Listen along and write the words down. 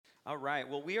All right.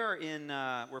 Well,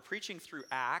 we're preaching through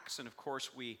Acts, and of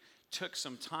course, we took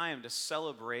some time to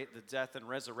celebrate the death and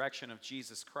resurrection of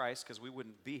Jesus Christ because we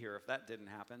wouldn't be here if that didn't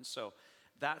happen. So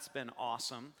that's been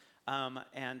awesome. Now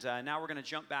we're going to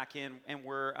jump back in, and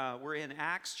we're in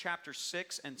Acts chapter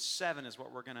 6 and 7 is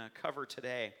what we're going to cover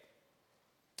today.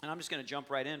 And I'm just going to jump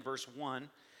right in, verse 1.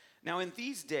 Now, in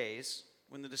these days,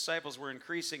 when the disciples were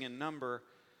increasing in number,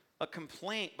 a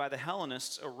complaint by the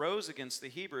Hellenists arose against the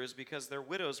Hebrews because their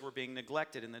widows were being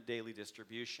neglected in the daily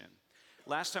distribution.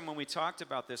 Last time when we talked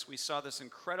about this, we saw this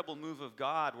incredible move of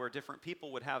God where different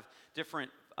people would have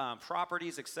different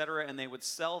properties, etc., and they would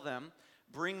sell them,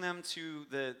 bring them to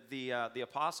the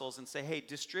apostles and say, hey,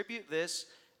 distribute this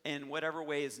in whatever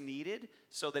way is needed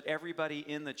so that everybody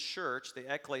in the church,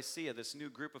 the ecclesia, this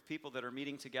new group of people that are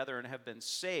meeting together and have been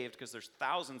saved, because there's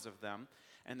thousands of them,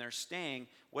 and they're staying,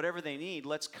 whatever they need,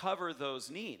 let's cover those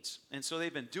needs. And so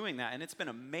they've been doing that, and it's been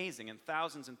amazing, and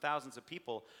thousands of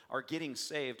people are getting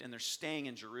saved, and they're staying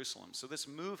in Jerusalem. So this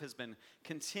move has been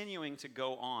continuing to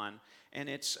go on, and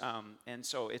it's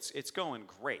going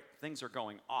great. Things are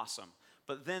going awesome.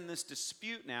 But then this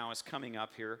dispute now is coming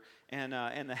up here, and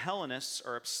the Hellenists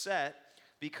are upset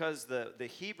because the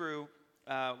Hebrew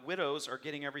widows are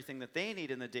getting everything that they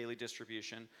need in the daily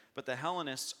distribution, but the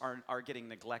Hellenists are getting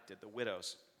neglected, the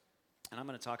widows. And I'm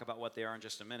going to talk about what they are in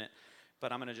just a minute,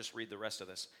 but I'm going to just read the rest of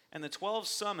this. And the 12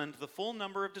 summoned the full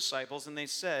number of disciples, and they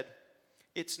said,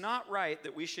 it's not right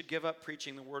that we should give up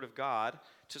preaching the word of God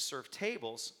to serve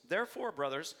tables. Therefore,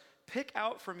 brothers, pick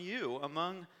out from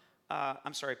among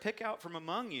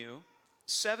you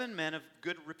 7 men of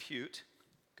good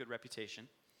reputation,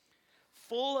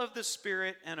 full of the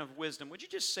Spirit and of wisdom. Would you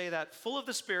just say that? Full of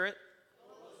the Spirit,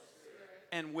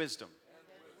 and wisdom.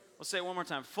 We'll say it one more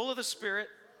time. Full of the Spirit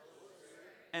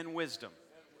and wisdom.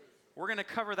 We're going to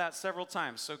cover that several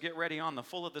times, so get ready on the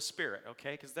full of the Spirit,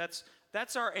 okay? Because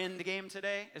that's our end game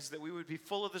today, is that we would be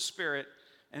full of the Spirit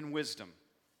and wisdom.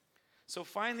 So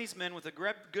find these men with a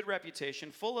good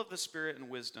reputation, full of the Spirit and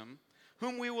wisdom,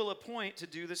 whom we will appoint to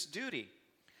do this duty.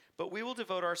 But we will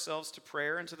devote ourselves to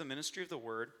prayer and to the ministry of the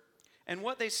word. And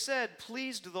what they said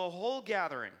pleased the whole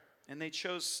gathering. And they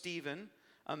chose Stephen,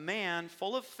 a man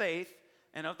full of faith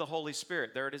and of the Holy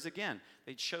Spirit. There it is again.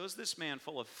 They chose this man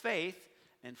full of faith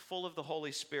and full of the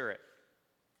Holy Spirit.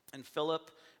 And Philip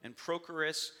and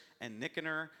Prochorus and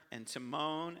Nicanor and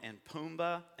Timon and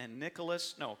Parmenas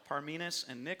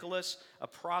and Nicholas, a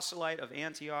proselyte of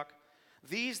Antioch.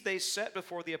 These they set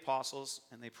before the apostles,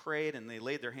 and they prayed and they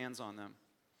laid their hands on them.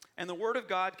 And the word of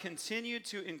God continued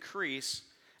to increase,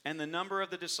 and the number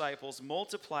of the disciples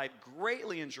multiplied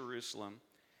greatly in Jerusalem,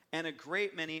 and a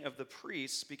great many of the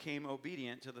priests became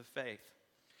obedient to the faith.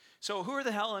 So who are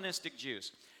the Hellenistic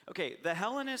Jews? Okay, the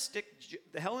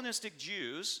Hellenistic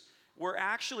Jews were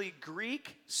actually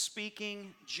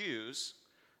Greek-speaking Jews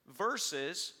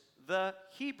versus the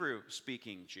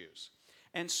Hebrew-speaking Jews.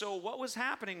 And so what was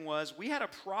happening was we had a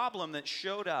problem that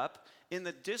showed up in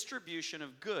the distribution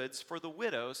of goods for the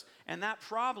widows, and that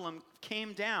problem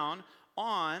came down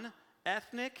on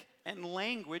ethnic and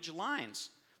language lines.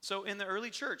 So in the early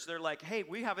church, they're like, hey,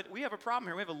 we have a problem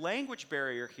here. We have a language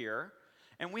barrier here,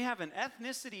 and we have an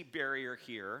ethnicity barrier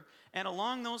here. And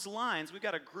along those lines, we've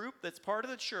got a group that's part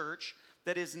of the church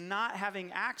that is not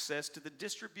having access to the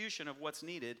distribution of what's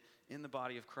needed in the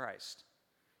body of Christ.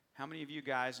 How many of you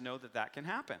guys know that can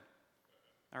happen?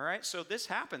 All right, so this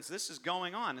happens. This is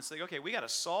going on. It's like, okay, we got to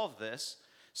solve this.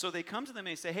 So they come to them and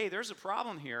they say, hey, there's a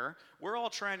problem here. We're all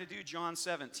trying to do John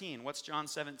 17. What's John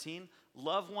 17?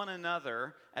 Love one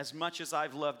another as much as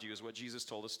I've loved you is what Jesus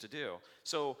told us to do.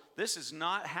 So this is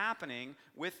not happening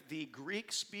with the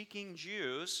Greek-speaking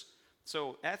Jews.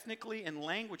 So ethnically and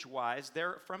language-wise,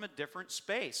 they're from a different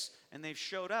space. And they've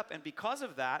showed up. And because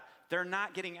of that, they're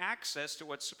not getting access to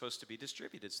what's supposed to be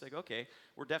distributed. So they go, okay,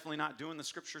 we're definitely not doing the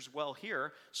scriptures well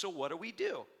here. So what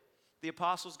do? The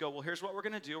apostles go, well, here's what we're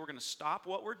going to do. We're going to stop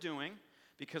what we're doing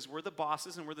because we're the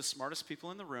bosses and we're the smartest people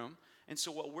in the room. And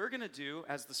so what we're going to do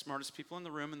as the smartest people in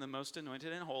the room and the most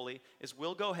anointed and holy is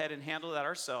we'll go ahead and handle that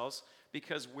ourselves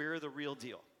because we're the real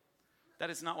deal.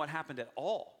 That is not what happened at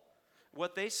all.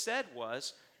 What they said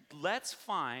was, let's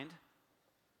find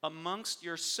amongst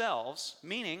yourselves,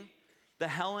 meaning the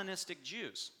Hellenistic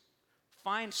Jews.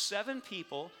 Find 7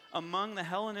 people among the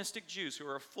Hellenistic Jews who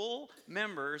are full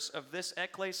members of this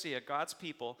ecclesia, God's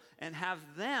people, and have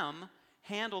them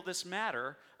handle this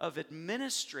matter of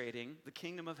administrating the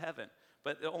kingdom of heaven.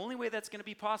 But the only way that's going to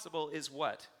be possible is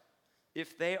what?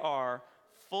 If they are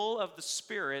full of the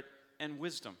Spirit and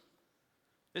wisdom.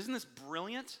 Isn't this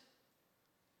brilliant?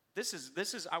 This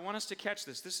is, I want us to catch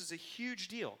this. This is a huge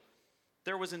deal.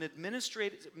 There was an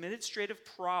administrative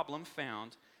problem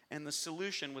found, and the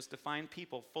solution was to find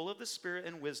people full of the Spirit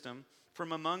and wisdom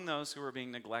from among those who were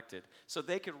being neglected, so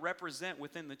they could represent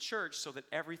within the church so that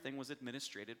everything was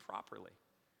administrated properly.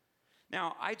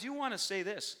 Now, I do want to say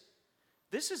this.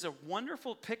 This is a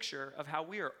wonderful picture of how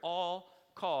we are all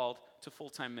called to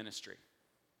full-time ministry.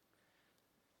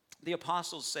 The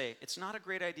apostles say, it's not a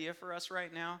great idea for us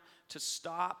right now to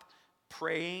stop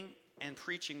praying and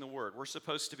preaching the word. We're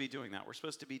supposed to be doing that. We're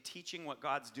supposed to be teaching what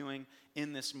God's doing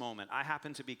in this moment. I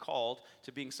happen to be called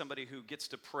to being somebody who gets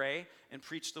to pray and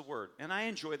preach the word. And I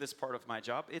enjoy this part of my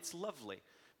job. It's lovely.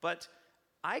 But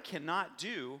I cannot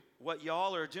do what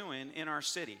y'all are doing in our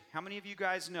city. How many of you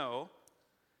guys know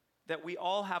that we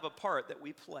all have a part that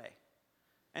we play?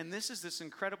 And this is this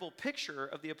incredible picture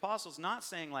of the apostles not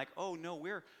saying like, oh no,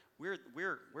 we're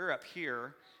up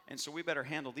here, and so we better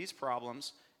handle these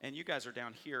problems, and you guys are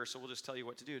down here, so we'll just tell you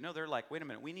what to do. No, they're like, wait a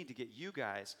minute, we need to get you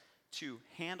guys to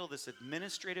handle this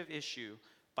administrative issue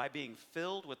by being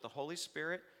filled with the Holy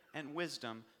Spirit and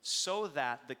wisdom so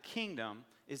that the kingdom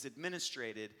is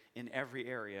administrated in every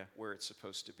area where it's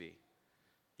supposed to be.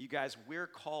 You guys, we're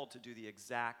called to do the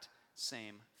exact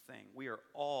same thing. We are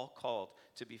all called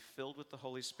to be filled with the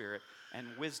Holy Spirit and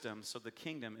wisdom so the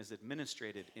kingdom is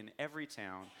administrated in every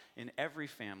town, in every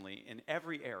family, in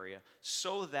every area,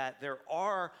 so that there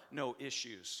are no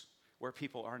issues where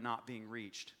people are not being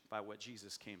reached by what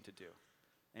Jesus came to do.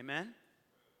 Amen?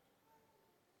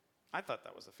 I thought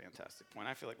that was a fantastic point.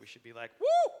 I feel like we should be like,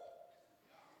 woo!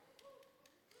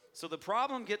 So the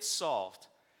problem gets solved.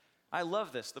 I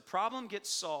love this. The problem gets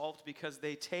solved because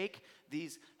they take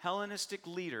these Hellenistic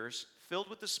leaders filled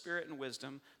with the Spirit and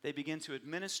wisdom. They begin to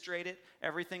administrate it.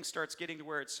 Everything starts getting to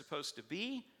where it's supposed to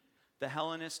be. The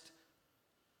Hellenist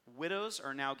widows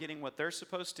are now getting what they're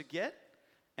supposed to get,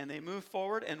 and they move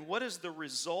forward. And what is the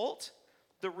result?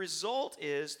 The result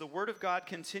is the Word of God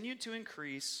continued to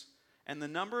increase, and the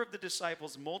number of the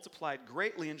disciples multiplied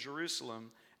greatly in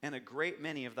Jerusalem, and a great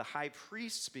many of the high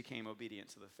priests became obedient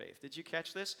to the faith. Did you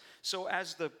catch this? So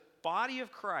as the body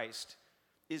of Christ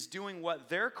is doing what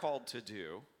they're called to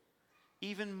do,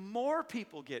 even more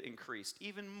people get increased,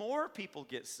 even more people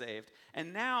get saved,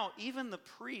 and now even the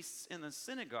priests in the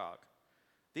synagogue,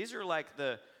 this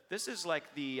is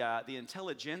like the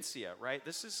intelligentsia, right?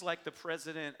 This is like the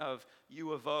president of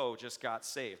U of O just got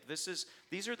saved.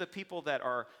 These are the people that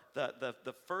are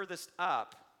the furthest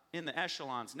up in the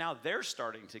echelons. Now they're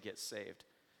starting to get saved.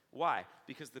 Why?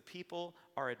 Because the people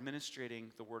are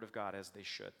administrating the Word of God as they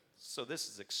should. So this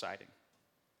is exciting.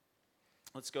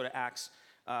 Let's go to Acts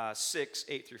 6,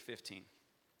 8 through 15.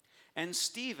 And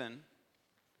Stephen,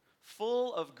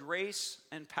 full of grace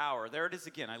and power. There it is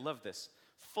again. I love this.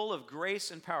 Full of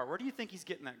grace and power. Where do you think he's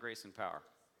getting that grace and power?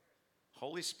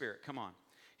 Holy Spirit, come on.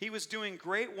 He was doing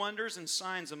great wonders and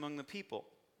signs among the people.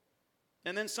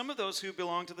 And then some of those who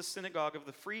belonged to the synagogue of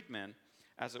the freedmen,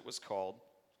 as it was called,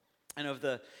 and of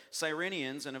the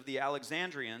Cyrenians and of the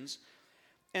Alexandrians,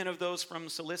 and of those from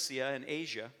Cilicia and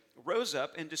Asia, rose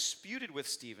up and disputed with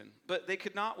Stephen. But they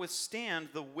could not withstand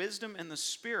the wisdom and the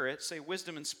spirit, say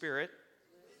wisdom and spirit,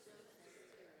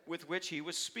 with which he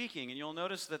was speaking. And you'll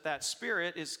notice that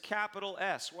spirit is capital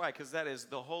S. Why? Because that is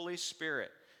the Holy Spirit.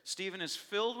 Stephen is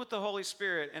filled with the Holy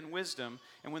Spirit and wisdom,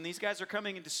 and when these guys are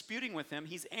coming and disputing with him,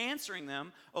 he's answering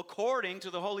them according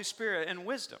to the Holy Spirit and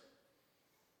wisdom.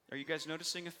 Are you guys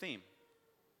noticing a theme?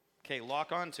 Okay,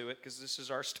 lock onto it because this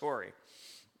is our story.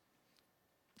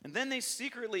 And then they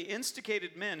secretly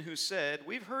instigated men who said,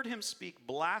 "We've heard him speak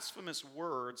blasphemous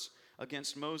words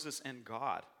against Moses and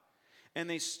God." And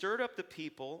they stirred up the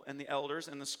people and the elders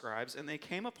and the scribes, and they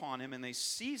came upon him, and they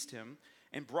seized him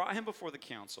and brought him before the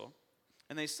council.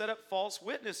 And they set up false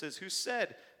witnesses who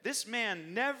said, "This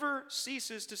man never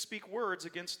ceases to speak words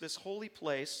against this holy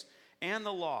place and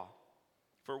the law.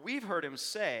 For we've heard him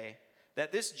say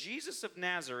that this Jesus of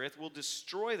Nazareth will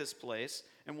destroy this place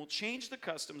and will change the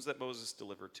customs that Moses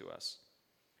delivered to us."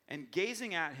 And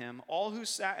gazing at him, all who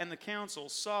sat in the council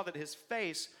saw that his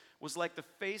face was like the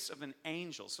face of an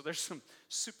angel. So there's some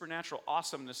supernatural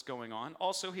awesomeness going on.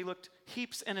 Also, he looked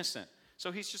heaps innocent.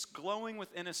 So he's just glowing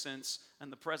with innocence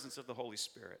and the presence of the Holy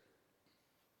Spirit.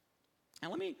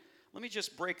 And let me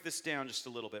just break this down just a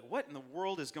little bit. What in the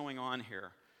world is going on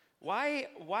here? Why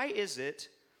is it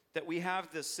that we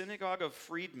have the synagogue of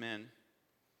freedmen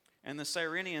and the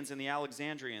Cyrenians and the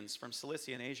Alexandrians from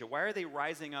Cilicia and Asia? Why are they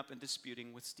rising up and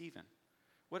disputing with Stephen?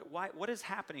 What is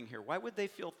happening here? Why would they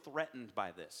feel threatened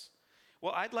by this?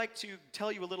 Well, I'd like to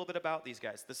tell you a little bit about these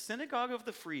guys. The synagogue of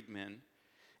the freedmen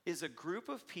is a group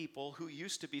of people who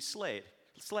used to be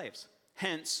slaves,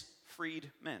 hence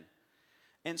freed men.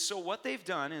 And so what they've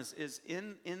done is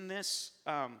in this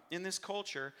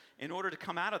culture, in order to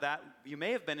come out of that, you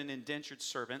may have been an indentured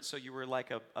servant, so you were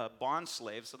like a bond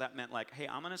slave. So that meant like, hey,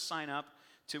 I'm going to sign up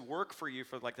to work for you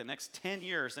for like the next 10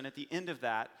 years, and at the end of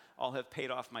that, I'll have paid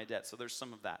off my debt. So there's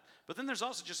some of that. But then there's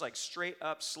also just like straight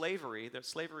up slavery. That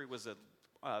slavery was a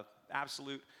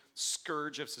absolute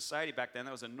scourge of society back then.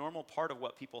 That was a normal part of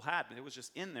what people had, and it was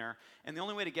just in there. And the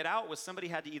only way to get out was somebody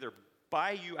had to either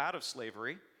buy you out of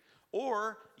slavery,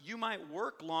 or you might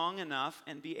work long enough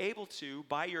and be able to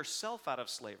buy yourself out of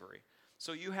slavery.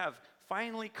 So you have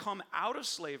finally come out of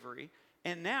slavery,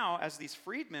 and now, as these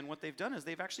freedmen, what they've done is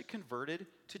they've actually converted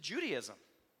to Judaism,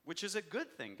 which is a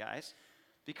good thing, guys,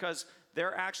 because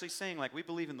they're actually saying, like, we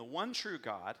believe in the one true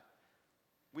God.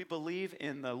 We believe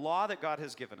in the law that God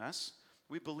has given us.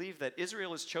 We believe that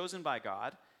Israel is chosen by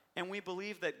God. And we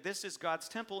believe that this is God's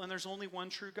temple, and there's only one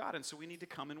true God, and so we need to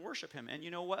come and worship him. And you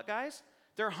know what, guys?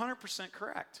 They're 100%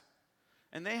 correct.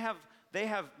 And they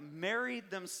have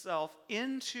married themselves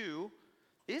into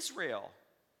Israel,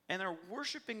 and they're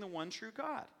worshiping the one true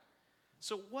God.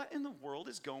 So what in the world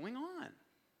is going on?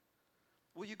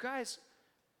 Well, you guys,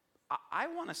 I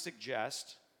want to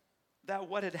suggest that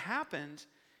what had happened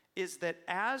is that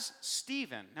as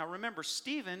Stephen, now remember,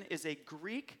 Stephen is a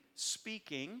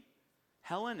Greek-speaking,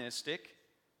 Hellenistic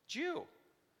Jew.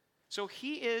 So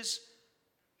he is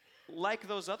like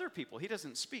those other people. He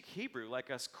doesn't speak Hebrew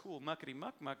like us cool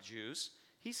muckety-muck Jews.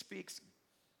 He speaks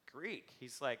Greek.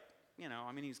 He's like,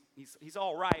 he's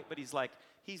all right, but he's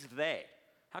they.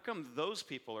 How come those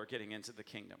people are getting into the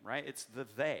kingdom, right? It's the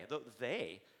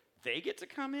they. They get to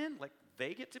come in, like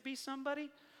they get to be somebody.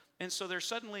 And so there's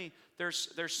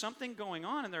something going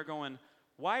on, and they're going,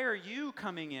 why are you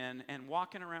coming in and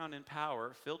walking around in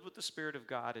power, filled with the Spirit of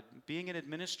God, and being an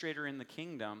administrator in the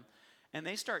kingdom? And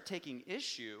they start taking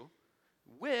issue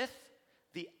with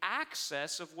the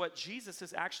access of what Jesus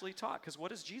has actually taught. Because what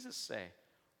does Jesus say?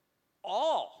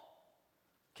 All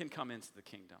can come into the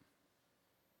kingdom.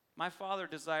 My Father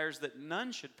desires that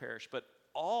none should perish, but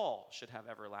all should have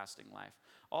everlasting life.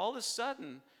 All of a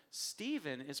sudden,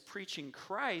 Stephen is preaching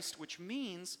Christ, which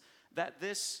means that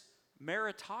this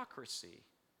meritocracy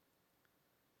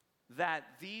that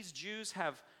these Jews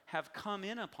have come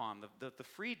in upon, the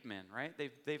freedmen, right?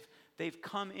 They've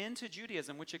come into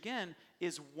Judaism, which again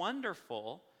is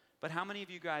wonderful, but how many of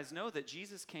you guys know that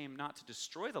Jesus came not to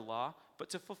destroy the law, but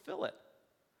to fulfill it?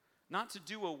 Not to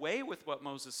do away with what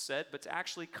Moses said, but to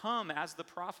actually come as the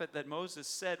prophet that Moses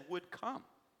said would come.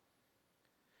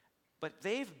 But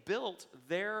they've built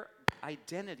their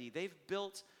identity, they've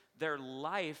built their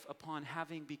life upon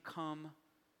having become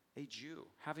a Jew,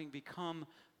 having become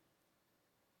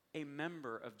a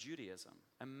member of Judaism,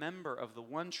 a member of the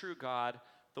one true God,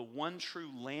 the one true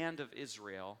land of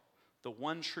Israel, the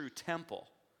one true temple,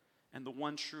 and the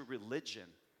one true religion.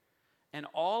 And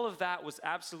all of that was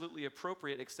absolutely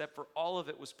appropriate, except for all of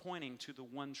it was pointing to the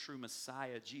one true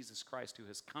Messiah, Jesus Christ, who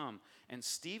has come. And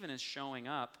Stephen is showing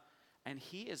up, and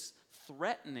he is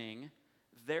threatening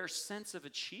their sense of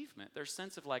achievement, their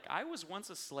sense of like, I was once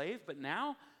a slave, but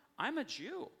now I'm a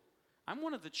Jew. I'm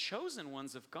one of the chosen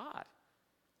ones of God.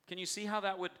 Can you see how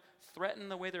that would threaten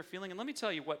the way they're feeling? And let me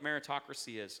tell you what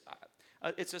meritocracy is.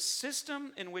 It's a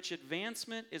system in which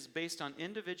advancement is based on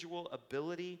individual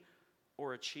ability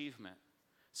or achievement.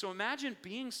 So imagine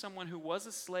being someone who was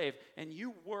a slave and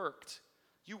you worked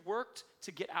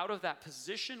to get out of that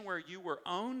position where you were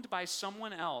owned by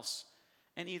someone else,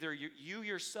 and either you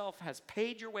yourself has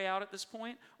paid your way out at this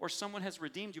point or someone has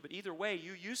redeemed you. But either way,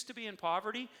 you used to be in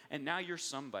poverty and now you're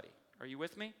somebody. Are you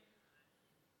with me?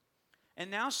 And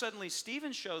now suddenly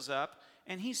Stephen shows up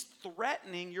and he's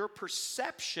threatening your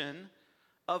perception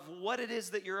of what it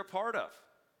is that you're a part of.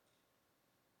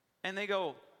 And they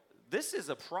go, this is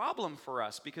a problem for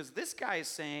us because this guy is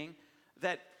saying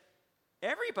that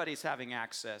everybody's having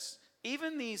access.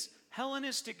 Even these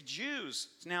Hellenistic Jews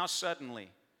now suddenly,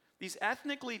 these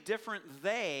ethnically different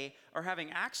they are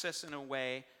having access in a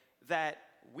way that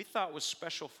we thought was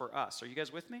special for us. Are you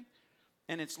guys with me?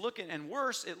 And it's looking, and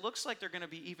worse, it looks like they're going to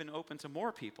be even open to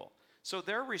more people. So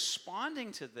they're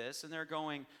responding to this, and they're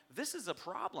going, this is a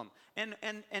problem. And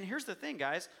here's the thing,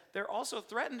 guys. They're also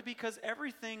threatened because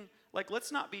everything, like,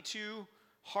 let's not be too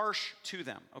harsh to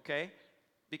them, okay?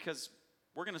 Because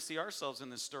we're going to see ourselves in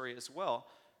this story as well.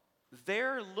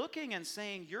 They're looking and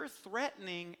saying, you're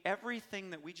threatening everything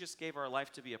that we just gave our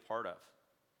life to be a part of.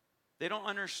 They don't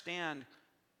understand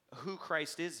who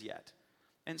Christ is yet.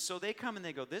 And so they come and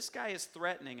they go, this guy is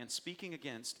threatening and speaking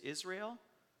against Israel,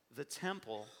 the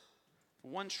temple,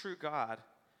 one true God,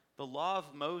 the law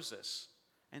of Moses,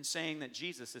 and saying that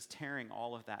Jesus is tearing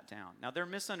all of that down. Now, they're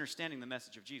misunderstanding the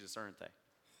message of Jesus, aren't they?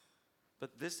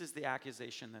 But this is the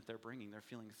accusation that they're bringing. They're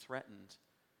feeling threatened.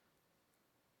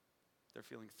 They're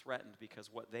feeling threatened because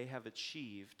what they have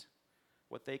achieved,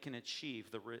 what they can achieve,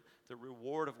 the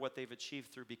reward of what they've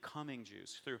achieved through becoming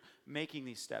Jews, through making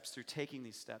these steps, through taking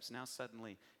these steps, now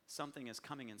suddenly something is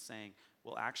coming and saying,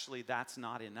 well, actually, that's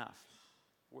not enough.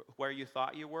 Where you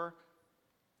thought you were,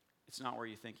 it's not where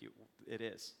you think it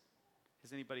is.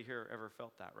 Has anybody here ever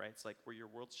felt that, right? It's like where your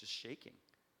world's just shaking.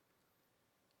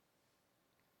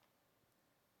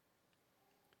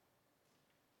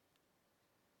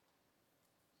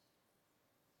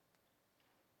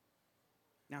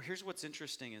 Now, here's what's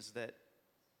interesting is that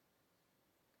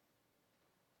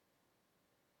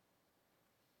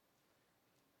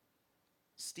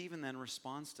Stephen then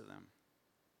responds to them.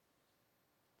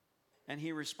 And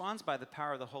he responds by the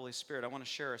power of the Holy Spirit. I want to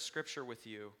share a scripture with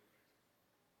you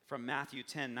from Matthew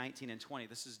 10, 19 and 20.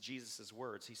 This is Jesus'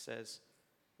 words. He says,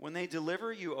 when they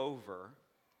deliver you over,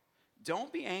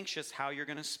 don't be anxious how you're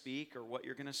going to speak or what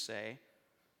you're going to say.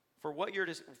 For what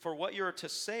you're to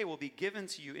say will be given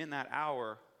to you in that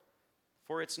hour.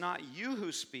 For it's not you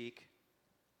who speak,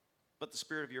 but the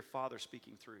Spirit of your Father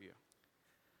speaking through you.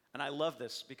 And I love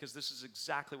this because this is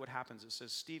exactly what happens. It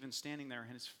says Stephen standing there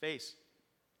and his face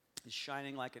is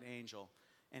shining like an angel,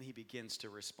 and he begins to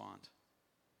respond.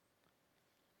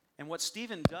 And what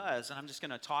Stephen does, and I'm just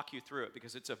going to talk you through it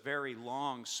because it's a very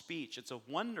long speech. It's a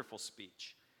wonderful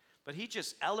speech. But he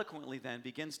just eloquently then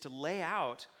begins to lay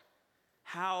out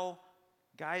how,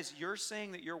 guys, you're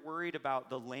saying that you're worried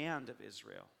about the land of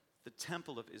Israel, the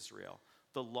temple of Israel,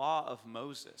 the law of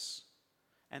Moses,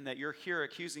 and that you're here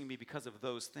accusing me because of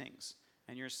those things.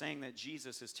 And you're saying that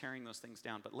Jesus is tearing those things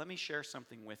down. But let me share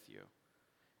something with you.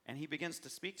 And he begins to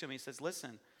speak to him. He says,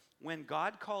 listen, when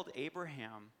God called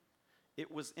Abraham,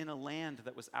 it was in a land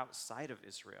that was outside of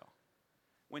Israel.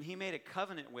 When he made a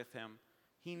covenant with him,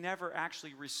 he never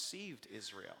actually received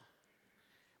Israel.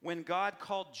 When God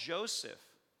called Joseph,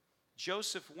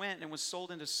 Joseph went and was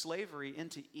sold into slavery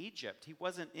into Egypt. He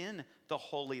wasn't in the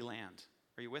Holy Land.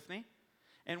 Are you with me?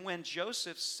 And when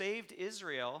Joseph saved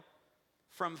Israel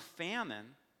from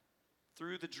famine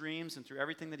through the dreams and through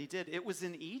everything that he did, it was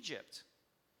in Egypt.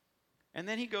 And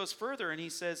then he goes further and he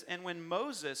says, and when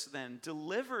Moses then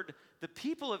delivered the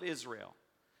people of Israel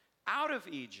out of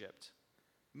Egypt,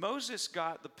 Moses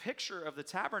got the picture of the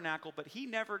tabernacle, but he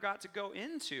never got to go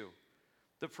into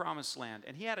the promised land.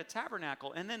 And he had a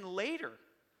tabernacle. And then later,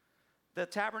 the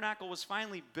tabernacle was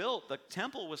finally built. The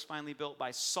temple was finally built by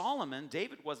Solomon.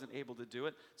 David wasn't able to do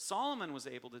it. Solomon was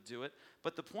able to do it.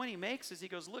 But the point he makes is he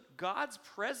goes, look, God's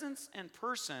presence and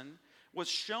person was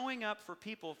showing up for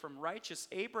people from righteous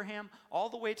Abraham all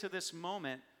the way to this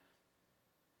moment.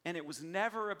 And it was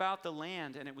never about the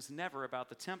land, and it was never about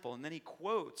the temple. And then he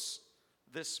quotes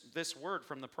this word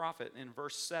from the prophet in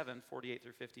verse 7, 48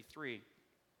 through 53.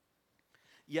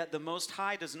 Yet the Most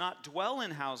High does not dwell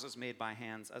in houses made by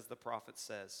hands, as the prophet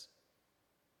says.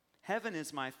 Heaven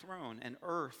is my throne, and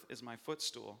earth is my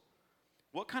footstool.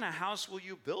 What kind of house will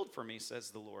you build for me, says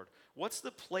the Lord? What's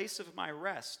the place of my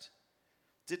rest?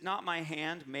 Did not my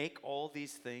hand make all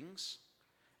these things?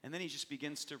 And then he just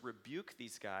begins to rebuke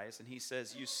these guys, and he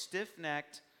says, you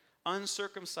stiff-necked,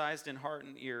 uncircumcised in heart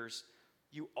and ears,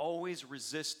 you always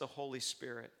resist the Holy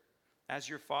Spirit. As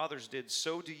your fathers did,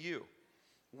 so do you.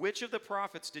 Which of the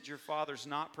prophets did your fathers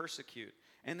not persecute?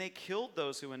 And they killed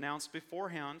those who announced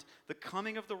beforehand the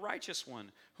coming of the righteous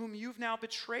one, whom you've now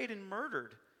betrayed and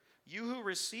murdered. You who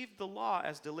received the law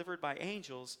as delivered by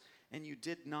angels, and you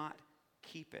did not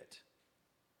keep it.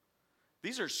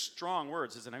 These are strong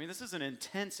words, isn't it? I mean, this is an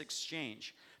intense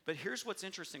exchange. But here's what's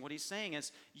interesting. What he's saying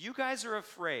is, you guys are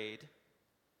afraid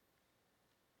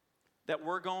that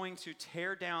we're going to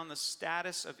tear down the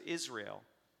status of Israel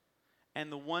and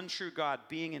the one true God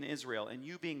being in Israel, and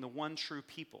you being the one true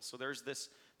people. So there's this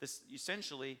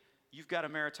essentially, you've got a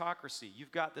meritocracy.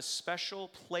 You've got this special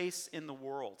place in the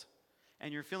world,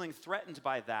 and you're feeling threatened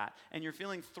by that. And you're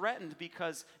feeling threatened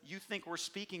because you think we're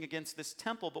speaking against this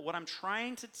temple. But what I'm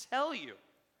trying to tell you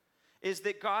is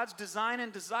that God's design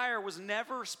and desire was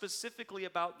never specifically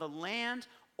about the land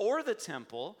or the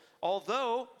temple,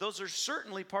 although those are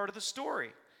certainly part of the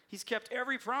story. He's kept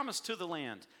every promise to the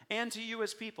land and to you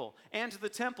as people and to the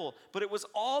temple. But it was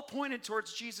all pointed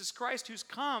towards Jesus Christ, who's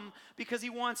come because he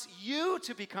wants you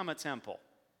to become a temple.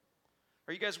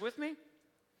 Are you guys with me?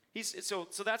 So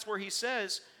that's where he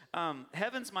says,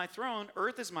 heaven's my throne,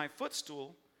 earth is my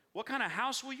footstool. What kind of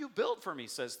house will you build for me,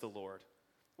 says the Lord?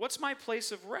 What's my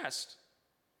place of rest?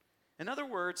 In other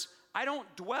words, I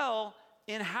don't dwell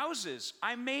in houses.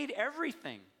 I made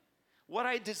everything. what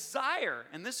I desire.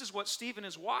 And this is what Stephen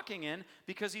is walking in,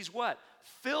 because he's what?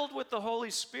 Filled with the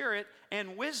Holy Spirit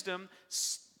and wisdom.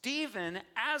 Stephen,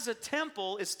 as a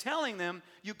temple, is telling them,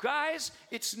 you guys,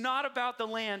 it's not about the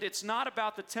land. It's not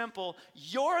about the temple.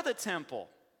 You're the temple.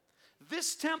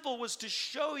 This temple was to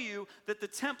show you that the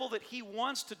temple that he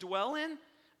wants to dwell in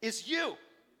is you.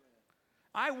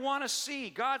 I want to see,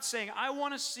 God's saying, I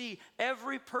want to see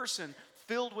every person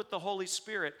filled with the Holy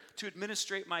Spirit to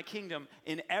administrate my kingdom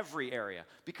in every area.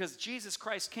 Because Jesus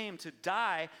Christ came to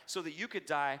die so that you could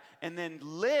die, and then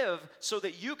live so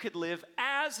that you could live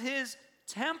as his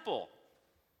temple.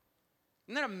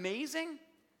 Isn't that amazing?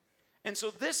 And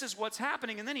so this is what's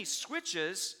happening. And then he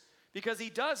switches, because he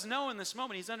does know in this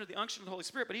moment he's under the unction of the Holy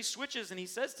Spirit, but he switches and he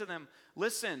says to them,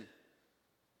 listen,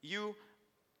 you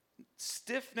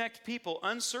stiff-necked people,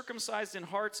 uncircumcised in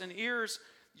hearts and ears,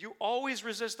 you always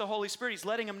resist the Holy Spirit. He's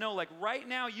letting them know, like, right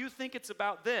now you think it's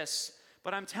about this,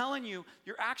 but I'm telling you,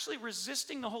 you're actually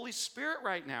resisting the Holy Spirit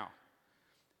right now.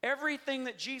 Everything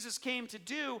that Jesus came to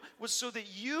do was so that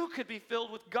you could be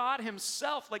filled with God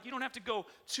himself. Like, you don't have to go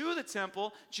to the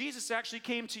temple. Jesus actually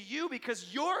came to you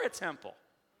because you're a temple.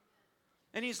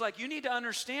 And he's like, you need to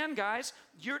understand, guys,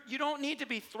 you don't need to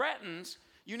be threatened.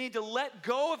 You need to let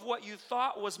go of what you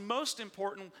thought was most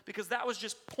important, because that was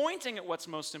just pointing at what's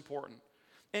most important.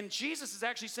 And Jesus is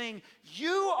actually saying,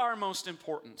 you are most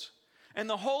important. And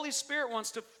the Holy Spirit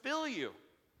wants to fill you.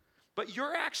 But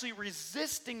you're actually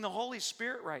resisting the Holy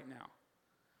Spirit right now.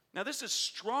 Now, this is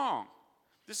strong.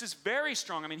 This is very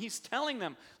strong. I mean, he's telling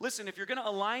them, listen, if you're going to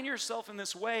align yourself in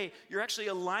this way, you're actually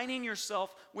aligning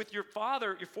yourself with your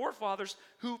forefathers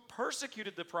who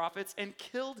persecuted the prophets and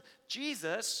killed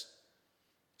Jesus.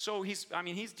 So he's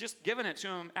just giving it to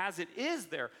him as it is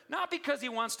there. Not because he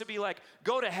wants to be like,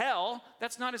 go to hell.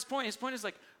 That's not his point. His point is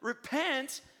like,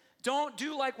 repent. Don't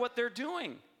do like what they're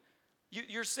doing.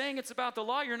 You're saying it's about the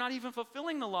law. You're not even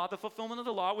fulfilling the law. The fulfillment of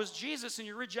the law was Jesus, and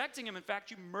you're rejecting him. In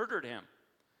fact, you murdered him.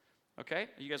 Okay?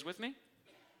 Are you guys with me?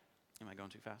 Am I going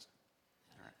too fast?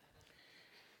 All right.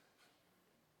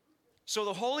 So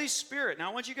the Holy Spirit, now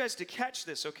I want you guys to catch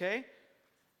this, okay?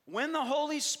 When the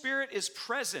Holy Spirit is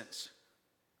present,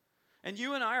 and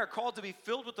you and I are called to be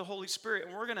filled with the Holy Spirit,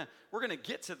 and we're gonna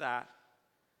get to that.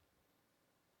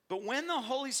 But when the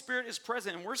Holy Spirit is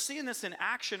present, and we're seeing this in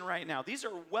action right now, these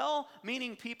are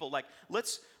well-meaning people. Like,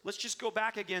 let's just go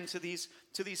back again to these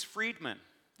freedmen,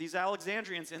 these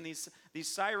Alexandrians, and these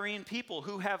Cyrene people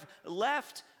who have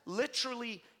left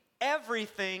literally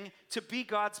everything to be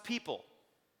God's people.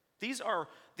 These are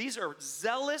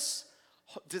zealous,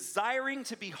 desiring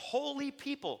to be holy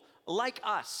people like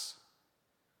us.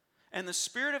 And the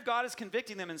Spirit of God is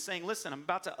convicting them and saying, listen, I'm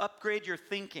about to upgrade your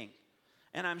thinking.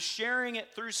 And I'm sharing it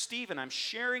through Stephen. I'm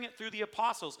sharing it through the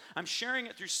apostles. I'm sharing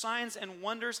it through signs and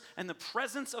wonders and the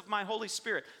presence of my Holy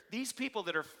Spirit. These people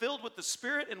that are filled with the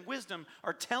Spirit and wisdom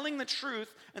are telling the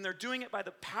truth, and they're doing it by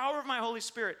the power of my Holy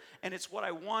Spirit. And it's what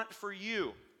I want for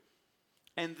you.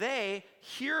 And they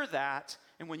hear that.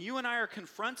 And when you and I are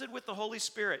confronted with the Holy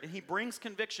Spirit and he brings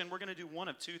conviction, we're going to do one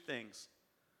of two things.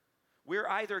 We're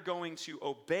either going to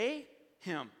obey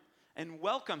him and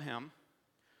welcome him,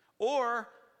 or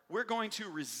we're going to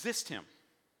resist him.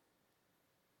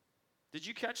 Did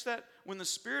you catch that? When the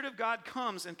Spirit of God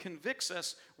comes and convicts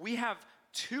us, we have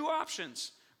two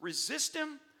options: resist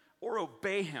him or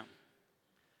obey him.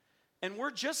 And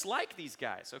we're just like these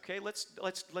guys, okay? Let's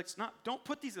not, don't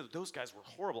put those guys were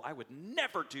horrible. I would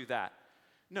never do that.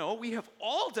 No, we have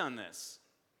all done this.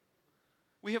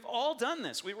 We have all done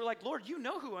this. We were like, Lord, you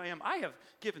know who I am. I have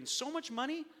given so much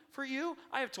money for you.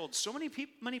 I have told so many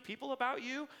people about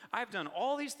you. I've done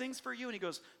all these things for you. And he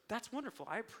goes, that's wonderful.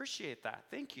 I appreciate that.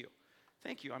 Thank you.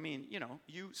 Thank you. I mean,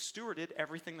 you stewarded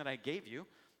everything that I gave you.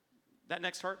 That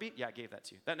next heartbeat, yeah, I gave that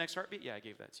to you. That next heartbeat, yeah, I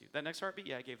gave that to you. That next heartbeat,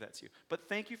 yeah, I gave that to you. But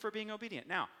thank you for being obedient.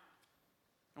 Now,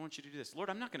 I want you to do this. Lord,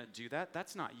 I'm not going to do that.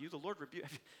 That's not you. The Lord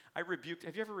rebuked.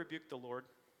 Have you ever rebuked the Lord?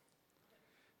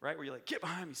 Right? Where you're like, get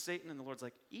behind me, Satan. And the Lord's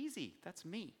like, easy, that's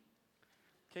me.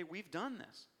 Okay, we've done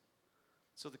this.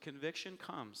 So the conviction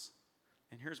comes,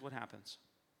 and here's what happens.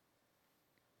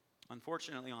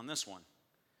 Unfortunately, on this one,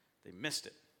 they missed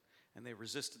it, and they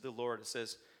resisted the Lord. It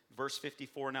says, verse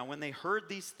 54, now when they heard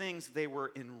these things, they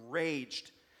were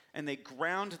enraged, and they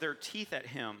ground their teeth at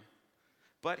him.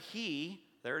 But he,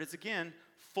 there it is again,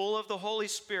 full of the Holy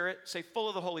Spirit, say full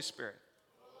of the Holy Spirit.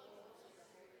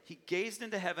 He gazed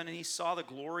into heaven, and he saw the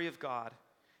glory of God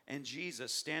and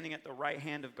Jesus standing at the right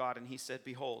hand of God, and he said,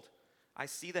 behold, I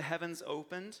see the heavens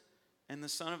opened and the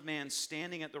Son of Man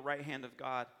standing at the right hand of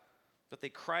God. But they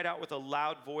cried out with a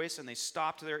loud voice, and they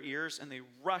stopped their ears, and they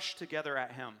rushed together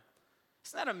at him.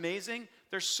 Isn't that amazing?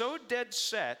 They're so dead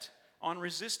set on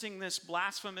resisting this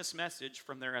blasphemous message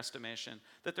from their estimation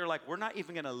that they're like, we're not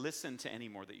even going to listen to any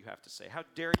more that you have to say. How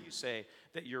dare you say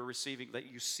that you're receiving, that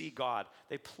you see God?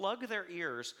 They plug their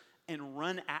ears and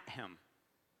run at him.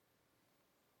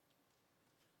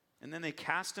 And then they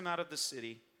cast him out of the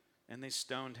city and they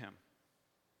stoned him.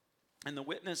 And the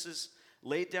witnesses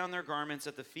laid down their garments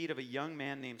at the feet of a young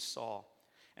man named Saul.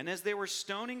 And as they were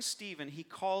stoning Stephen, he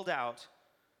called out,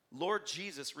 Lord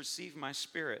Jesus, receive my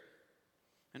spirit.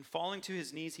 And falling to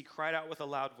his knees, he cried out with a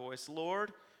loud voice,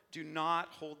 Lord, do not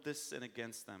hold this sin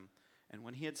against them. And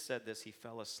when he had said this, he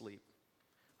fell asleep.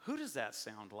 Who does that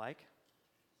sound like?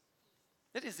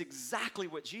 That is exactly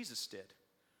what Jesus did.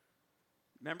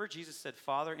 Remember, Jesus said,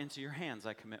 Father, into your hands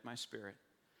I commit my spirit.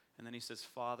 And then he says,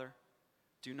 Father,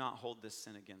 do not hold this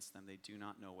sin against them. They do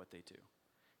not know what they do.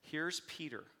 Here's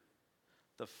Peter,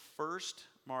 the first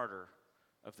martyr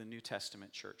of the New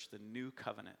Testament church, the new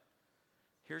covenant.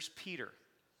 Here's Peter,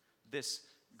 this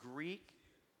Greek.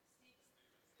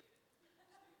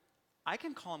 I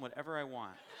can call him whatever I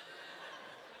want.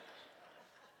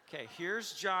 Okay,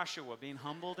 here's Joshua being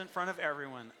humbled in front of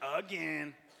everyone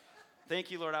again. Thank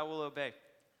you, Lord, I will obey.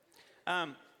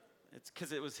 It's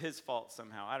because it was his fault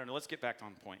somehow. I don't know. Let's get back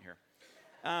on point here.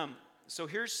 So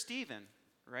here's Stephen,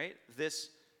 right? This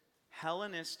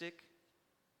Hellenistic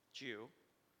Jew,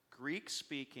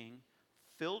 Greek-speaking,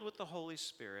 filled with the Holy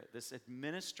Spirit, this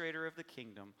administrator of the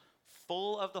kingdom,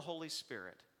 full of the Holy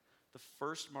Spirit, the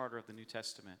first martyr of the New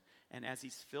Testament. And as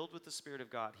he's filled with the Spirit of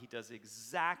God, he does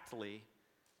exactly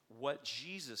what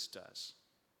Jesus does.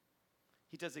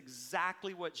 He does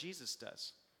exactly what Jesus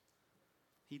does.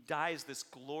 He dies this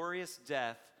glorious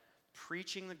death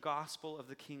preaching the gospel of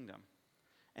the kingdom.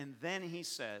 And then he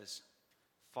says,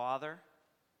 Father,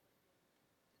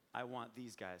 I want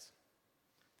these guys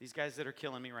that are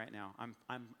killing me right now,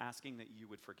 I'm asking that you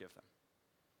would forgive them.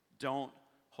 Don't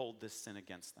hold this sin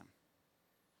against them.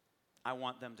 I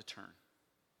want them to turn.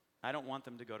 I don't want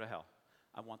them to go to hell.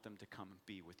 I want them to come and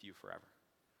be with you forever.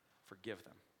 Forgive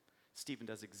them. Stephen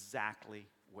does exactly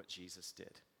what Jesus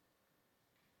did.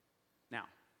 Now,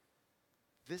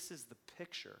 this is the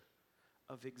picture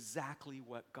of exactly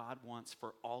what God wants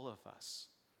for all of us.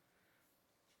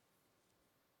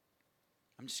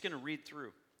 I'm just going to read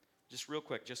through, just real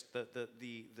quick, just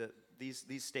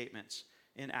these statements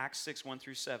in Acts 6, 1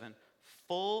 through 7.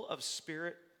 Full of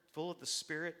the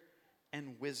Spirit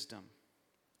and wisdom.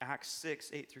 Acts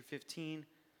 6, 8 through 15.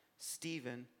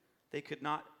 Stephen, they could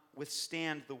not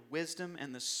withstand the wisdom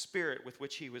and the spirit with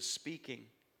which he was speaking.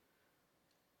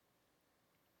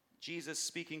 Jesus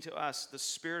speaking to us, the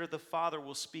Spirit of the Father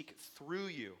will speak through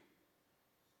you.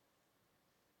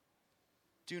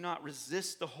 Do not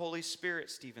resist the Holy Spirit,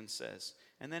 Stephen says.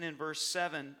 And then in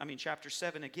chapter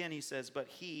 7 again, he says, but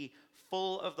he,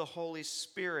 full of the Holy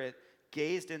Spirit,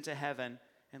 gazed into heaven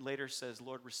and later says,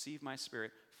 Lord, receive my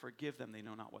spirit. Forgive them, they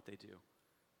know not what they do.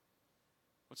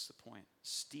 What's the point?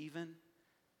 Stephen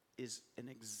is an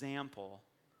example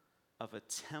of a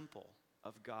temple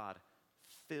of God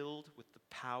filled with the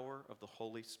power of the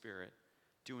Holy Spirit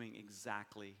doing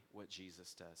exactly what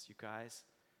Jesus does. You guys,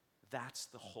 that's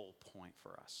the whole point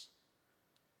for us.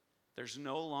 There's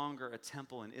no longer a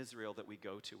temple in Israel that we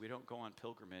go to. We don't go on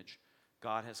pilgrimage.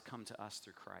 God has come to us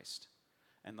through Christ.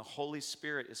 And the Holy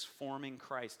Spirit is forming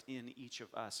Christ in each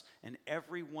of us. And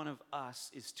every one of us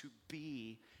is to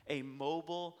be a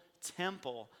mobile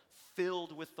temple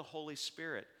filled with the Holy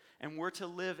Spirit. And we're to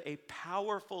live a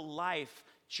powerful life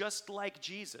just like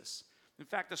Jesus. In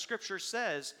fact, the scripture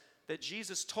says that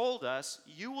Jesus told us,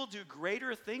 you will do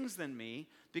greater things than me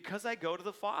because I go to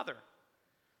the Father.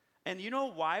 And you know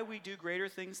why we do greater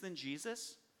things than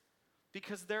Jesus?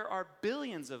 Because there are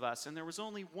billions of us and there was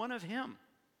only one of him.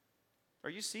 Are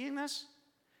you seeing this?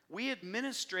 We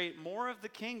administrate more of the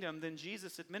kingdom than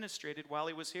Jesus administrated while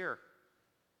he was here.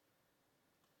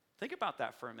 Think about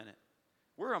that for a minute.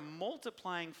 We're a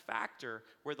multiplying factor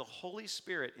where the Holy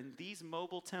Spirit in these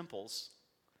mobile temples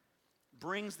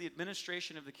brings the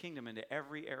administration of the kingdom into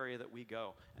every area that we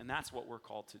go. And that's what we're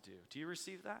called to do. Do you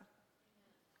receive that?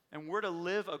 And we're to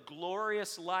live a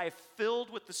glorious life filled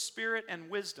with the Spirit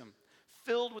and wisdom,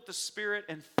 filled with the Spirit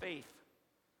and faith.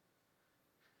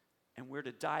 And we're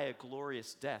to die a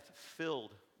glorious death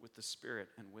filled with the Spirit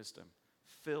and wisdom,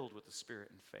 filled with the Spirit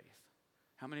and faith.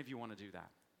 How many of you want to do that?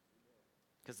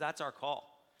 Because that's our call.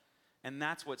 And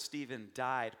that's what Stephen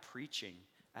died preaching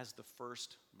as the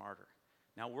first martyr.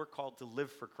 Now we're called to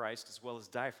live for Christ as well as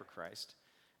die for Christ.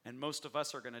 And most of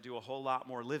us are going to do a whole lot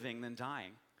more living than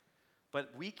dying.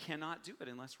 But we cannot do it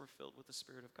unless we're filled with the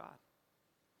Spirit of God.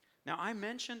 Now I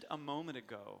mentioned a moment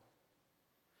ago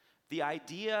the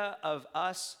idea of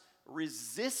us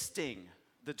resisting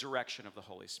the direction of the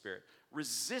Holy Spirit,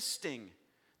 resisting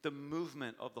the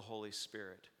movement of the Holy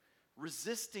Spirit,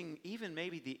 resisting even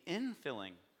maybe the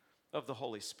infilling of the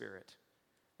Holy Spirit.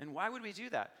 And why would we do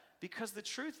that? Because the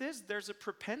truth is, there's a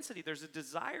propensity, there's a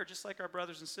desire, just like our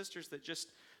brothers and sisters that just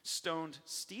stoned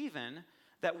Stephen,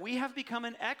 that we have become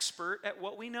an expert at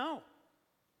what we know.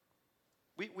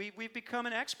 We've become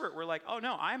an expert. We're like, oh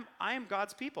no, I am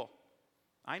God's people.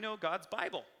 I know God's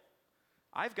Bible.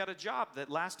 I've got a job that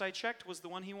last I checked was the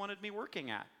one he wanted me working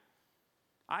at.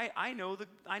 I know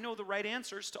the right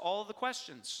answers to all of the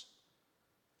questions.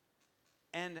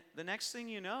 And the next thing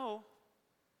you know,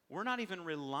 we're not even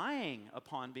relying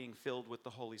upon being filled with the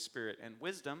Holy Spirit and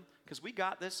wisdom, because we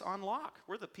got this on lock.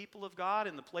 We're the people of God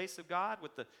in the place of God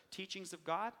with the teachings of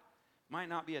God. Might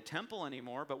not be a temple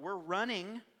anymore, but we're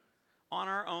running on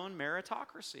our own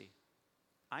meritocracy.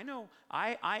 I know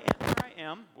I am where I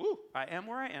am. I am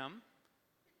where I am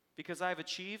because I've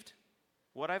achieved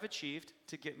what I've achieved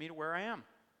to get me to where I am.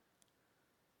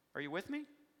 Are you with me?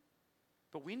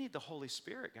 But we need the Holy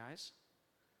Spirit, guys.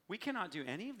 We cannot do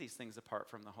any of these things apart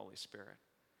from the Holy Spirit.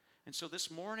 And so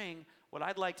this morning, what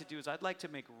I'd like to do is I'd like to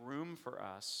make room for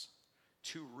us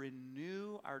to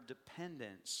renew our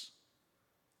dependence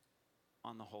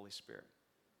on the Holy Spirit.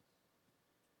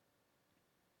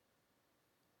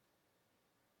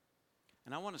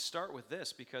 And I want to start with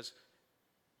this because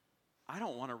I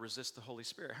don't want to resist the Holy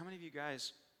Spirit. How many of you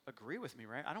guys agree with me,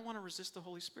 right? I don't want to resist the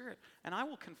Holy Spirit. And I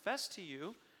will confess to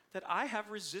you that I have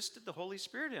resisted the Holy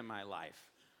Spirit in my life.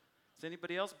 Is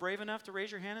anybody else brave enough to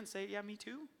raise your hand and say, yeah, me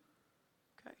too?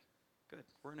 Okay, good.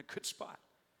 We're in a good spot.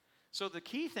 So the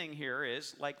key thing here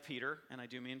is, like Peter, and I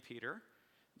do mean Peter,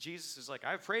 Jesus is like,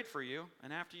 I've prayed for you,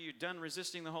 and after you're done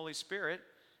resisting the Holy Spirit,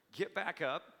 get back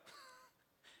up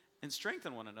and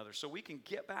strengthen one another so we can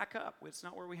get back up. It's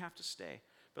not where we have to stay.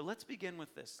 But let's begin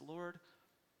with this. Lord,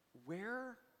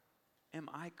 where am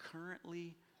I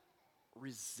currently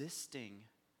resisting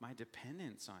my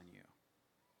dependence on you?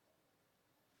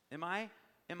 Am I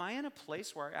in a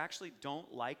place where I actually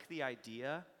don't like the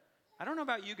idea? I don't know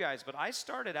about you guys, but I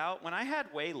started out, when I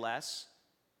had way less,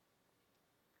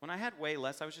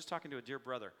 I was just talking to a dear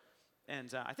brother,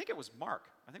 and I think it was Mark.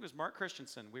 I think it was Mark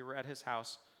Christensen. We were at his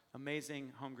house,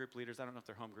 amazing home group leaders. I don't know if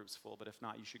their home group's full, but if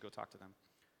not, you should go talk to them.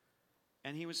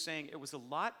 And he was saying it was a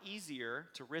lot easier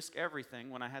to risk everything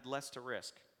when I had less to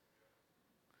risk.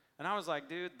 And I was like,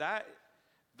 dude,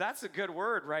 that's a good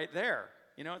word right there.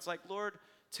 You know, it's like, Lord,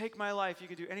 take my life. You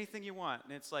can do anything you want.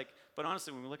 And it's like, but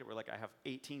honestly, when we look at it, we're like, I have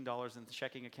 $18 in the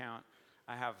checking account.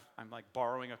 I'm like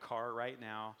borrowing a car right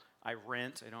now. I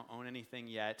rent. I don't own anything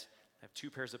yet. I have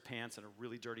 2 pairs of pants and a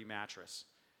really dirty mattress.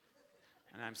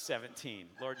 And I'm 17.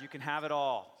 Lord, you can have it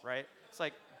all, right? It's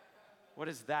like, what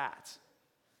is that?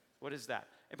 What is that?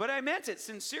 But I meant it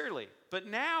sincerely. But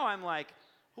now I'm like,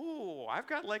 ooh, I've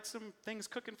got like some things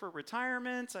cooking for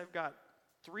retirement. I've got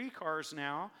 3 cars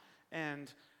now,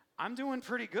 and I'm doing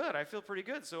pretty good. I feel pretty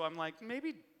good. So I'm like,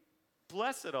 maybe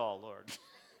bless it all, Lord.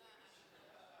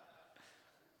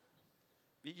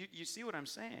 You see what I'm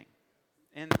saying?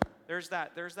 And there's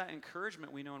that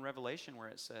encouragement we know in Revelation where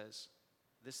it says,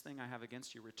 this thing I have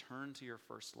against you, return to your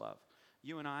first love.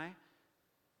 You and I,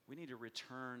 we need to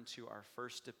return to our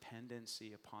first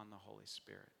dependency upon the Holy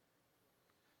Spirit.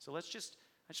 So I just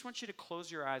want you to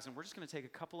close your eyes, and we're just going to take a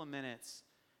couple of minutes,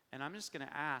 and I'm just going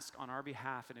to ask on our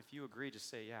behalf, and if you agree,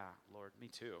 just say, yeah, Lord, me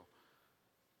too,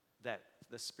 that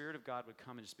the Spirit of God would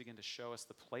come and just begin to show us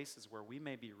the places where we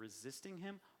may be resisting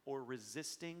him or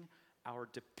resisting our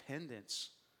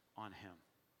dependence on him.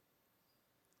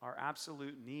 Our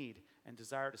absolute need and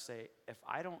desire to say, if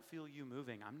I don't feel you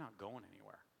moving, I'm not going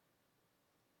anywhere.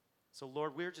 So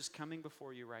Lord, we're just coming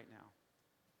before you right now.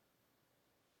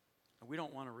 And we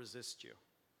don't want to resist you.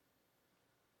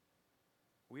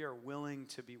 We are willing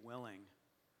to be willing.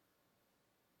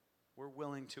 We're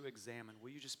willing to examine. Will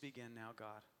you just begin now,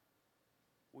 God?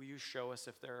 Will you show us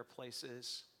if there are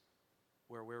places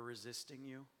where we're resisting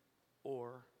you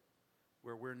or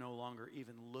where we're no longer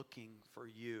even looking for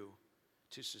you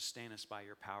to sustain us by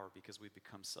your power because we've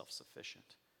become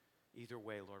self-sufficient? Either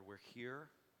way, Lord, we're here,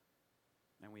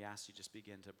 and we ask you just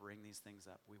begin to bring these things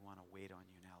up. We want to wait on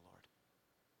you now, Lord.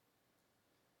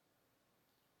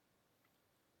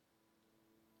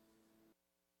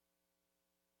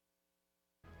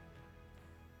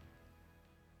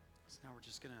 So now we're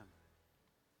just going to,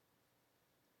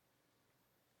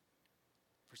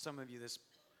 for some of you, this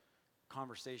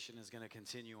conversation is going to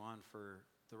continue on for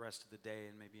the rest of the day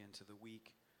and maybe into the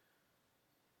week.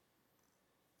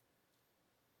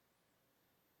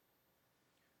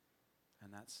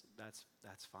 And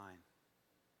that's fine.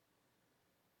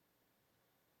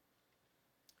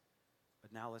 A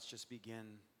But now let's just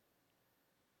begin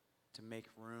to make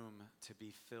room to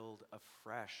be filled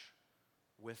afresh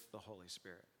with the Holy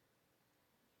Spirit.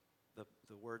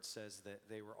 The word says that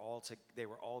they were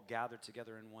all gathered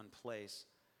together in one place,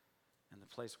 and the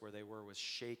place where they were was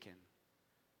shaken,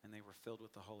 and they were filled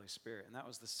with the Holy Spirit. And that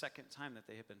was the second time that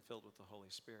they had been filled with the Holy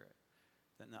Spirit.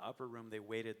 That in the upper room they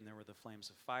waited, and there were the flames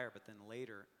of fire, but then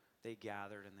later they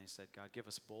gathered and they said, God, give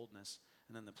us boldness.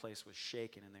 And then the place was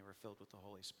shaken, and they were filled with the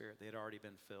Holy Spirit. They had already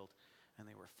been filled, and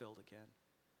they were filled again.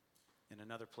 In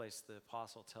another place, the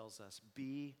apostle tells us,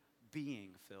 be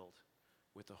being filled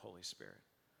with the Holy Spirit.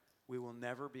 We will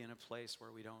never be in a place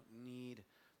where we don't need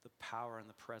the power and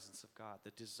the presence of God.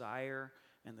 The desire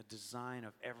and the design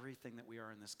of everything that we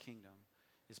are in this kingdom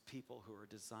is people who are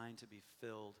designed to be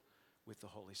filled with the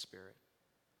Holy Spirit.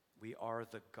 We are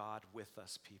the God with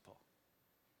us people.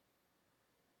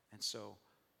 And so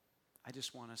I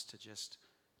just want us to just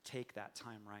take that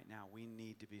time right now. We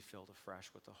need to be filled afresh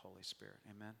with the Holy Spirit.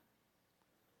 Amen?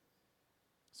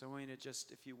 So I want you to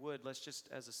just, if you would, let's just,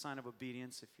 as a sign of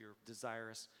obedience, if you're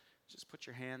desirous, just put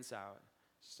your hands out,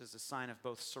 just as a sign of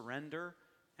both surrender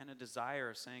and a desire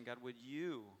of saying, God, would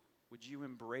you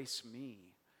embrace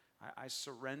me? I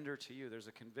surrender to you. There's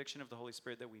a conviction of the Holy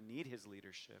Spirit that we need his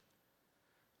leadership.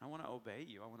 I want to obey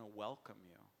you. I want to welcome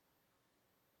you.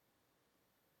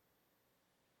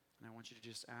 And I want you to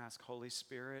just ask, Holy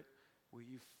Spirit, will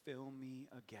you fill me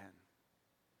again?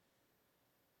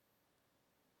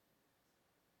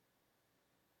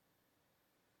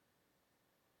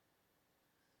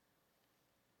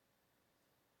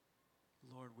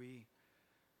 Lord,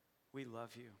 we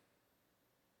love you.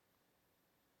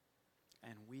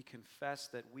 And we confess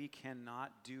that we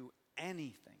cannot do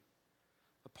anything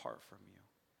apart from you.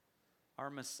 Our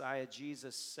Messiah,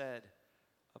 Jesus, said,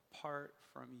 apart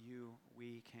from you,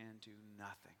 we can do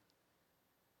nothing.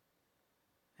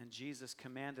 And Jesus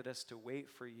commanded us to wait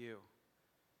for you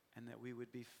and that we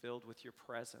would be filled with your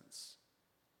presence.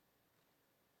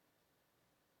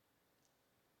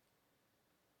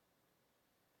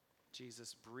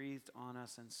 Jesus breathed on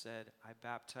us and said, I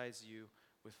baptize you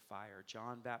with fire.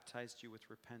 John baptized you with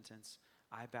repentance.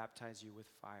 I baptize you with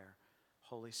fire.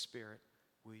 Holy Spirit,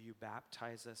 will you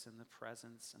baptize us in the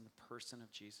presence and the person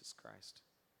of Jesus Christ?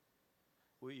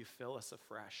 Will you fill us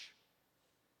afresh?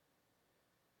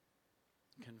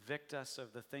 Convict us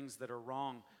of the things that are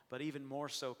wrong, but even more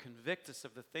so, convict us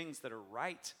of the things that are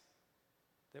right.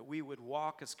 That we would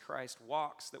walk as Christ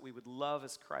walks, that we would love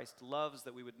as Christ loves,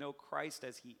 that we would know Christ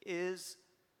as he is.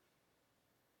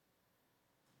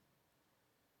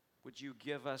 Would you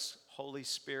give us, Holy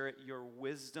Spirit, your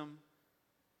wisdom?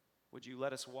 Would you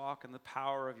let us walk in the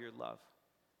power of your love?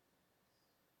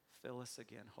 Fill us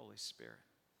again, Holy Spirit.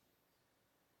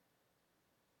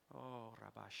 Oh,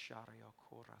 Rabashario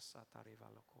Kura Satari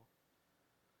Valoko.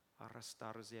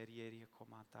 Arrestar Zerieri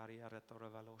Comatari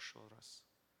Aretorevalo Shoras.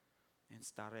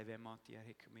 Instareve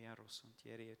Montieri Cumeros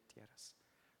Untieri Tieras.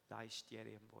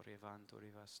 Daistieri Emborevanto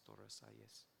Rivastoras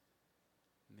Ayes.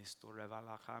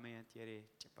 Mistorevala Hame Antieri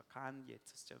Tipacandie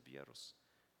Testavirus.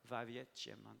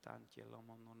 Vavietje Mantantie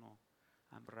Lomonono.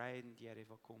 Ambrain Dieri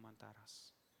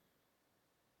Vocumantaras.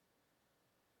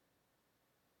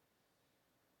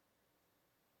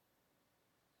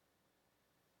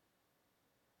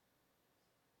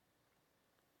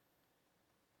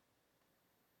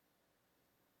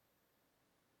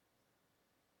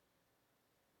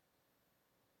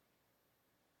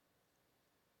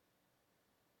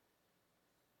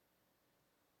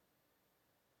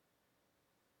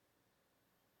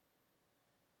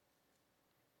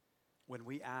 When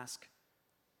we ask,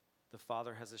 the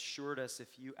Father has assured us,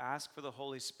 if you ask for the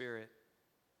Holy Spirit,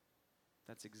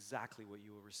 that's exactly what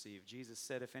you will receive. Jesus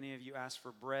said, if any of you ask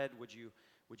for bread, would you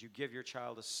give your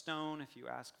child a stone? If you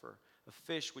ask for a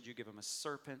fish, would you give him a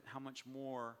serpent? How much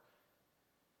more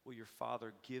will your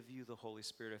Father give you the Holy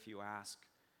Spirit if you ask?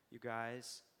 You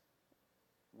guys,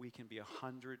 we can be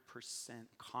 100%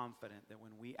 confident that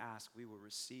when we ask, we will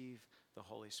receive the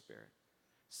Holy Spirit.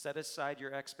 Set aside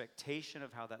your expectation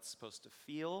of how that's supposed to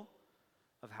feel,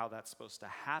 of how that's supposed to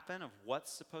happen, of what's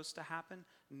supposed to happen.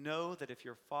 Know that if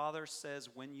your Father says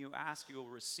when you ask you will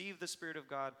receive the Spirit of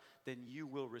God, then you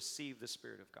will receive the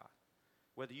Spirit of God.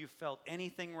 Whether you felt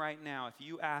anything right now, if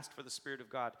you asked for the Spirit of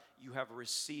God, you have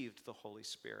received the Holy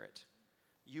Spirit.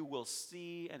 You will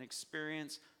see and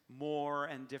experience more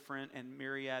and different and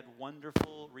myriad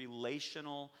wonderful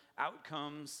relational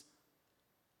outcomes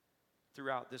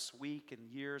throughout this week and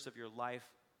years of your life.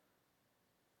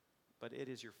 But it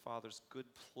is your Father's good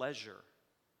pleasure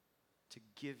to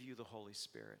give you the Holy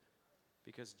Spirit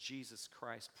because Jesus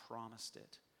Christ promised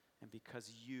it. and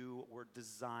because you were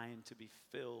designed to be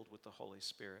filled with the Holy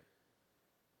Spirit.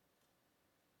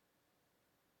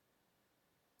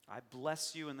 I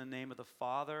bless you in the name of the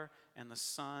Father and the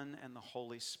Son and the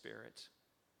Holy Spirit.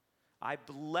 I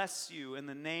bless you in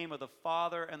the name of the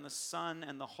Father and the Son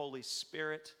and the Holy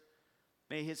Spirit.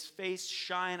 May his face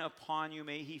shine upon you.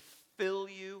 May he fill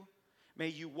you. May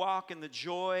you walk in the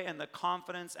joy and the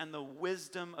confidence and the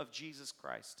wisdom of Jesus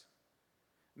Christ.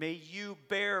 May you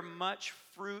bear much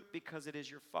fruit because it is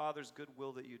your Father's good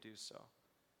will that you do so.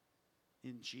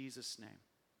 In Jesus' name,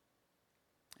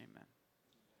 amen.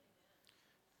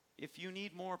 If you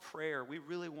need more prayer, we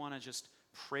really want to just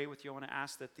pray with you. I want to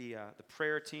ask that the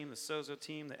prayer team, the Sozo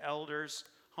team, the elders,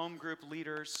 home group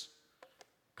leaders,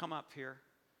 come up here.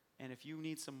 And if you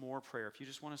need some more prayer, if you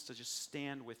just want us to just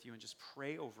stand with you and just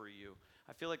pray over you,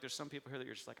 I feel like there's some people here that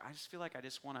you're just like, I just feel like I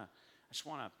just want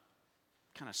to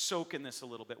kind of soak in this a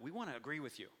little bit. We want to agree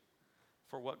with you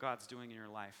for what God's doing in your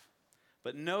life.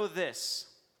 But know this,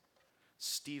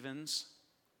 Stevens,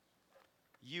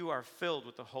 you are filled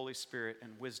with the Holy Spirit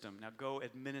and wisdom. Now go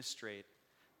administrate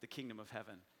the kingdom of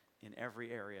heaven in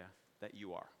every area that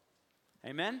you are.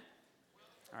 Amen?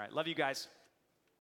 All right, love you guys.